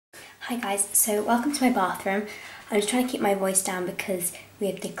Hi guys, so welcome to my bathroom. I'm just trying to keep my voice down because we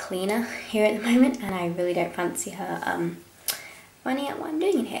have the cleaner here at the moment and I really don't fancy her finding out what I'm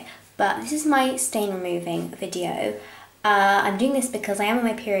doing in here. But this is my stain removing video. I'm doing this because I am on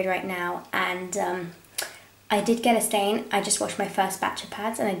my period right now and I did get a stain. I just washed my first batch of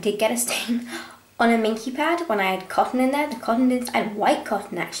pads and I did get a stain on a Minky pad when I had cotton in there. The cotton didn't, I had white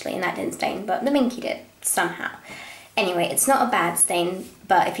cotton actually and that didn't stain, but the Minky did somehow. Anyway, it's not a bad stain,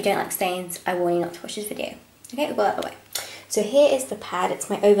 but if you don't like stains, I warn you not to watch this video. Okay, we'll go out of the way. So here is the pad. It's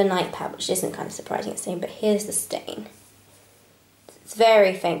my overnight pad, which isn't kind of surprising it's stain, but here's the stain. It's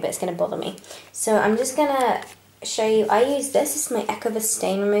very faint, but it's going to bother me. So I'm just going to show you, I use this. This is my Ecovast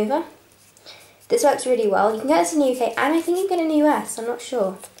stain remover. This works really well. You can get this in the UK, and I think you can get it in the US, I'm not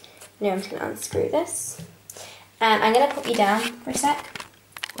sure. No, I'm just going to unscrew this. And I'm going to put you down for a sec.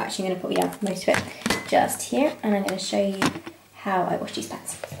 Well, actually, I'm going to put you down for most of it. Just here, and I'm going to show you how I wash these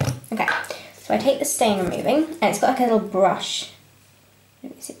pads. Okay, so I take the stain removing, and it's got like a little brush,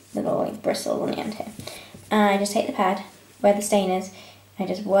 little like bristles on the end here, and I just take the pad where the stain is, and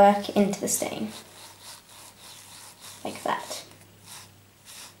I just work into the stain, like that.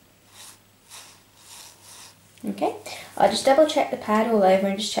 Okay, I'll just double check the pad all over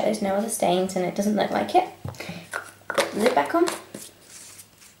and just check there's no other stains and it doesn't look like it. Put the lid back on.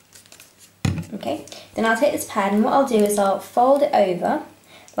 Okay, then I'll take this pad and what I'll do is I'll fold it over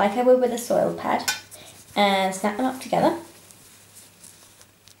like I would with a soil pad and snap them up together.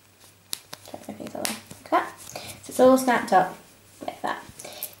 So everything's all like that. So it's all snapped up like that.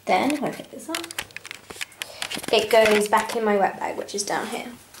 Then when I pick this up, it goes back in my wet bag, which is down here.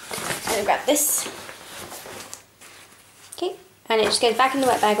 So I'm going to grab this. Okay, and it just goes back in the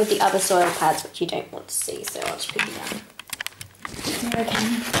wet bag with the other soil pads, which you don't want to see, so I'll just put you down.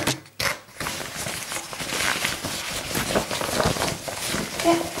 Okay.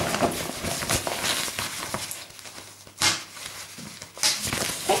 Yeah.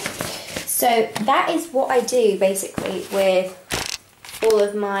 Okay, so that is what I do basically with all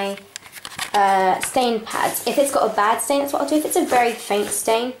of my stain pads. If it's got a bad stain, that's what I'll do. If it's a very faint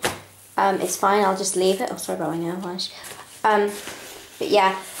stain, it's fine, I'll just leave it. Oh, sorry about my nail varnish. But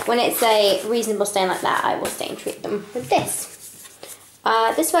yeah, when it's a reasonable stain like that, I will stain treat them with this.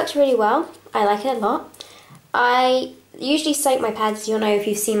 This works really well. I like it a lot. I usually soak my pads. You'll know if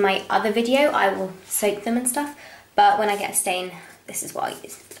you've seen my other video, I will soak them and stuff. But when I get a stain, this is what I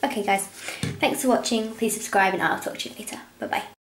use. Okay guys, thanks for watching. Please subscribe and I'll talk to you later. Bye bye.